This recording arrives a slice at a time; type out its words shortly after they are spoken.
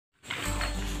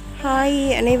Hi,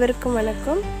 அனைவருக்கும்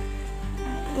வணக்கம்.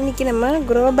 இன்றைக்கி நம்ம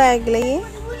க்ரோ பேக்லேயே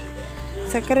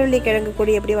சக்கரவள்ளி கிழங்கு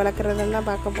கொடி எப்படி வளர்க்குறதுன்னு தான்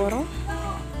பார்க்க போகிறோம்.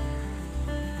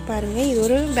 பாருங்கள், இது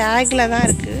ஒரு பேக்கில் தான்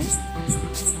இருக்குது.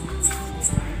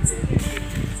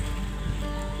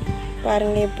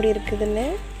 பாருங்கள் எப்படி இருக்குதுன்னு.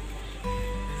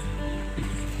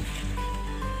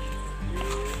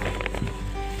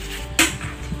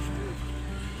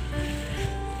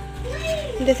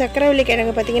 இந்த சக்கரவள்ளி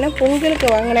கிழங்கு பார்த்திங்கன்னா பொங்கலுக்கு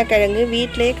வாங்கின கிழங்கு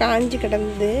வீட்டிலேயே காஞ்சி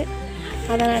கிடந்தது.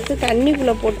 அதை நான்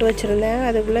தண்ணிக்குள்ளே போட்டு வச்சுருந்தேன்.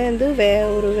 அதுக்குள்ளே வந்து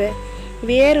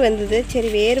வேர் வந்தது. சரி,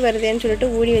 வேர் வருதேன்னு சொல்லிட்டு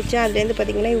ஊடி வச்சேன். அதுலேருந்து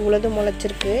பார்த்திங்கன்னா இவ்வளோது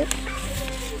முளைச்சிருக்கு.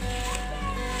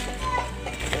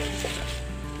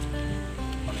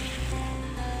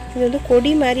 இது வந்து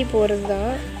கொடி மாதிரி போகிறது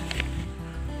தான்.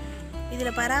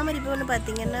 இதில் பராமரிப்புன்னு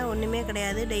பார்த்திங்கன்னா ஒன்றுமே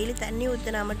கிடையாது. டெய்லி தண்ணி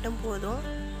ஊற்றினா மட்டும் போதும்,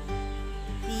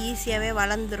 ஈஸியாகவே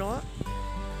வளர்ந்துடும்.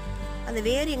 அந்த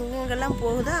வேர் எங்கெங்கெல்லாம்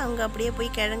போகுதோ அங்கே அப்படியே போய்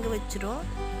கிழங்கு வச்சிடும்.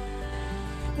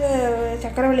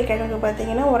 சக்கரவள்ளி கிழங்கு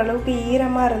பார்த்திங்கன்னா ஓரளவுக்கு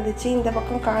ஈரமாக இருந்துச்சு. இந்த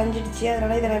பக்கம் காஞ்சிடுச்சு.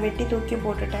 அதனால் இதை நான் வெட்டி தூக்கி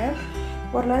போட்டுட்டேன்.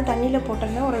 ஒரு நாள் தண்ணியில்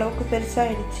போட்டேன்னா ஓரளவுக்கு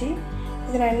பெருசாகிடுச்சு.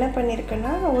 இதை நான் என்ன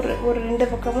பண்ணியிருக்கேன்னா ஒரு 2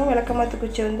 பக்கமும் விளக்கமாத்து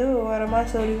குச்சி வந்து ஓரமாக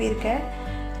சொருவியிருக்கேன்.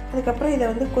 அதுக்கப்புறம் இதை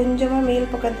வந்து கொஞ்சமாக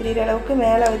மேல் பக்கம் தெரிகிற அளவுக்கு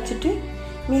மேலே வச்சுட்டு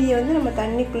மீதியை வந்து நம்ம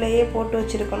தண்ணிக்குள்ளேயே போட்டு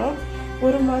வச்சுருக்கணும்.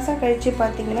 1 மாதம் கழித்து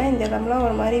பார்த்திங்கன்னா இந்த இடம்லாம்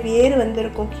ஒரு மாதிரி வேர்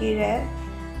வந்திருக்கும். கீழே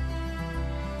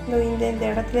இந்த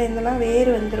இடத்துல இருந்தெல்லாம் வேர்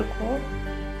வந்திருக்கும்.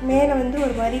 மேலே வந்து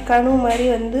ஒரு மாதிரி கணு மாதிரி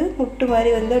வந்து முட்டு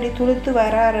மாதிரி வந்து அப்படி துளுத்து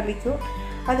வர ஆரம்பிக்கும்.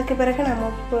 அதுக்கு பிறகு நம்ம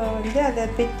வந்து அதை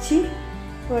பிச்சு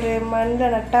ஒரு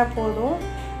மண்ணில் நட்டால் போதும்,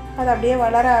 அது அப்படியே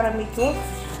வளர ஆரம்பிக்கும்.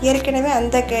 ஏற்கனவே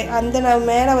அந்த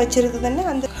நான் மேலே வச்சுருந்ததுன்னா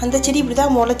அந்த செடி இப்படி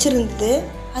தான் முளைச்சிருந்தது.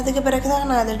 அதுக்கு பிறகு தான்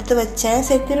நான் அதை எடுத்து வச்சேன்.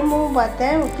 சரி, திரும்பவும்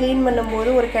பார்த்தேன். க்ளீன் பண்ணும்போது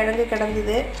ஒரு கிழங்கு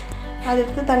கிடந்தது. அதை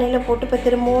எடுத்து தண்ணியில் போட்டு இப்போ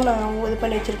திரும்பவும் நான் இது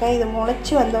பண்ணி வச்சுருக்கேன். இதை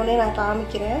முளைச்சி வந்தோடனே நான்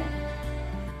காமிக்கிறேன்.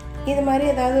 இது மாதிரி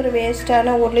ஏதாவது ஒரு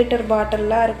வேஸ்ட்டான 1 லிட்டர்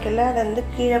பாட்டில்லாம் இருக்குல்ல, அதை வந்து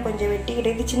கீழே கொஞ்சம்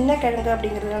வெட்டிக்கிட்டு, இது சின்ன கிழங்கு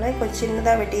அப்படிங்கிறதுனால கொஞ்சம்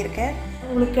சின்னதாக வெட்டியிருக்கேன்.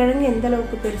 உங்களுக்கு கிழங்கு எந்த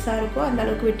அளவுக்கு பெருசாக இருக்கோ அந்த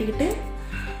அளவுக்கு வெட்டிக்கிட்டு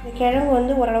இந்த கிழங்கு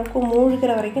வந்து ஓரளவுக்கு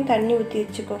மூழ்கிற வரைக்கும் தண்ணி ஊற்றி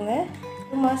வச்சுக்கோங்க.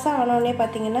 1 மாதம் ஆனோடனே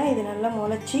பார்த்திங்கன்னா இது நல்லா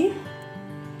முளைச்சி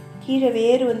கீழே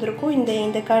வேர் வந்திருக்கும்.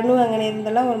 இந்த கணு அங்கே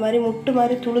இருந்தெல்லாம் ஒரு மாதிரி முட்டு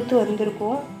மாதிரி துளுத்து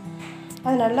வந்திருக்கும்.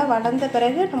 அது நல்லா வளர்ந்த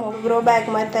பிறகு நம்ம க்ரோ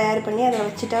பேக் மாதிரி தயார் பண்ணி அதை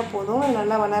வச்சுட்டா போதும். அது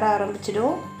நல்லா வளர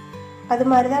ஆரம்பிச்சிடும். அது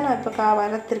மாதிரி தான் நான் இப்போ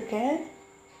வளர்த்துருக்கேன்.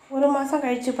 1 மாதம்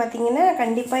கழித்து பார்த்திங்கன்னா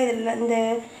கண்டிப்பாக இதில்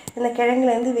இந்த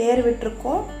கிழங்குலேருந்து வேர்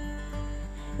விட்டுருக்கும்.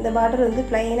 இந்த பார்டர் வந்து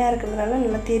ப்ளைனாக இருக்கிறதுனால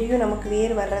நல்லா தெரியும் நமக்கு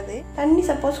வேர் வர்றது. தண்ணி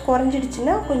சப்போஸ்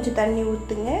குறைஞ்சிடுச்சுன்னா கொஞ்சம் தண்ணி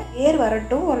ஊற்றுங்க. வேர்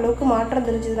வரட்டும். ஓரளவுக்கு மாற்றம்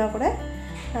தெரிஞ்சதுன்னா கூட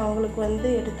நான் உங்களுக்கு வந்து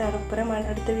எடுத்து அனுப்புகிறேன்.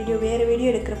 அடுத்த வேறு வீடியோ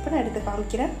எடுக்கிறப்ப நான் எடுத்து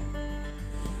காமிக்கிறேன்.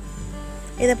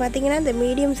 இதை பார்த்திங்கன்னா இந்த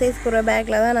மீடியம் சைஸ் க்ரோ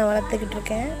பேக்கில் தான் நான் வளர்த்துக்கிட்டு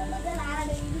இருக்கேன்.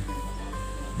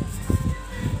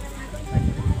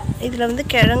 இதில் வந்து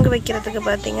கிழங்கு வைக்கிறதுக்கு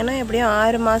பார்த்திங்கன்னா எப்படியும்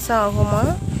 6 மாதம் ஆகுமா.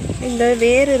 இந்த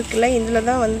வேர் இருக்குல்ல, இதில்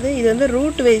தான் வந்து இது வந்து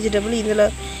ரூட் வெஜிடபிள்.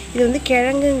 இது வந்து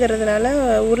கிழங்குங்கிறதுனால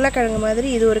உருளைக்கிழங்கு மாதிரி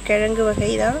இது ஒரு கிழங்கு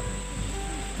வகை தான்.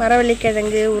 மரவள்ளி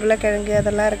கிழங்கு, உருளைக்கிழங்கு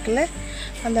அதெல்லாம் இருக்குல்ல,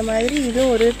 அந்த மாதிரி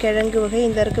இதுவும் ஒரு கிழங்கு வகை.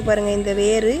 இந்த இருக்குது பாருங்கள்,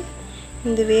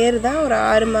 இந்த வேர் தான் ஒரு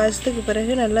 6 மாதத்துக்கு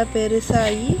பிறகு நல்லா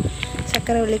பெருசாகி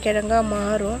சக்கரவள்ளி கிழங்காக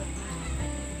மாறும்.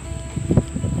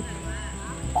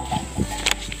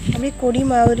 அப்படியே கொடி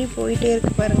மாதிரி போயிட்டே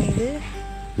இருக்குது பாருங்கள். இது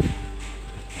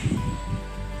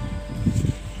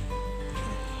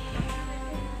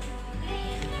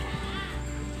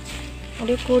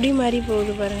அப்படியே கொடி மாதிரி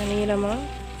போகுது பாருங்கள்.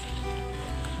 நீளமாக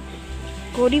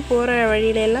கொடி போகிற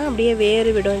வழியிலெல்லாம் அப்படியே வேறு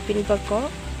விடும். பின்பக்கம்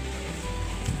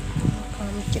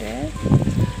காமிக்கிறேன்.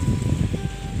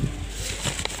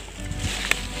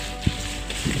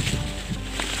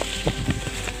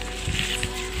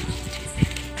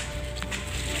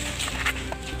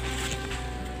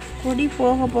 கொடி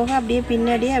போக போக அப்படியே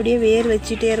பின்னாடியே அப்படியே வேர்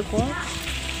வச்சுட்டே இருக்கும்.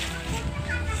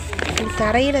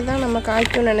 தரையில் தான் நம்ம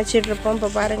காய்க்கும்னு நினச்சிட்ருப்போம். இப்போ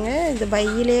பாருங்கள், இது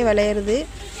பையிலே விளையிறது.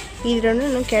 இது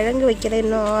இன்னும் கிழங்கு வைக்கிற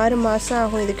இன்னும் 6 மாதம்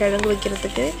ஆகும் இது கிழங்கு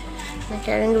வைக்கிறதுக்கு. நான்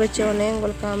கிழங்கு வச்ச உடனே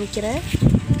உங்களுக்கு காமிக்கிறேன்.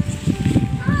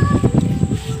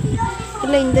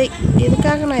 இல்லை,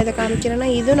 எதுக்காக நான் இதை காமிக்கிறேன்னா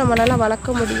இதுவும் நம்மளால்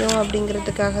வளர்க்க முடியும்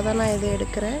அப்படிங்கிறதுக்காக தான் நான் இதை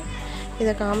எடுக்கிறேன்.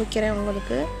 இதை காமிக்கிறேன்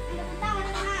உங்களுக்கு.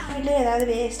 வீட்டில் ஏதாவது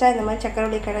வேஸ்ட்டாக இந்த மாதிரி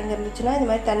சக்கரவள்ளி கிழங்கு இருந்துச்சுன்னா இந்த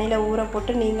மாதிரி தண்ணியில் ஊற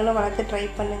போட்டு நீங்களும் வளர்த்து ட்ரை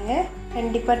பண்ணுங்கள்.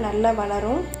 கண்டிப்பாக நல்லா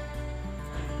வளரும்.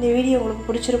 இந்த வீடியோ உங்களுக்கு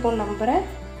பிடிச்சிருக்கும்னு நம்புகிறேன்.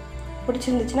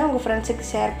 பிடிச்சிருந்துச்சுன்னா உங்கள் ஃப்ரெண்ட்ஸுக்கு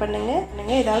ஷேர்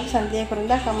பண்ணுங்கள். ஏதாவது சந்தேகம்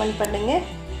இருந்தால் கமெண்ட் பண்ணுங்கள்.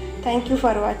 தேங்க்யூ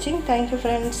ஃபார் வாட்சிங். Thank you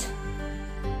friends.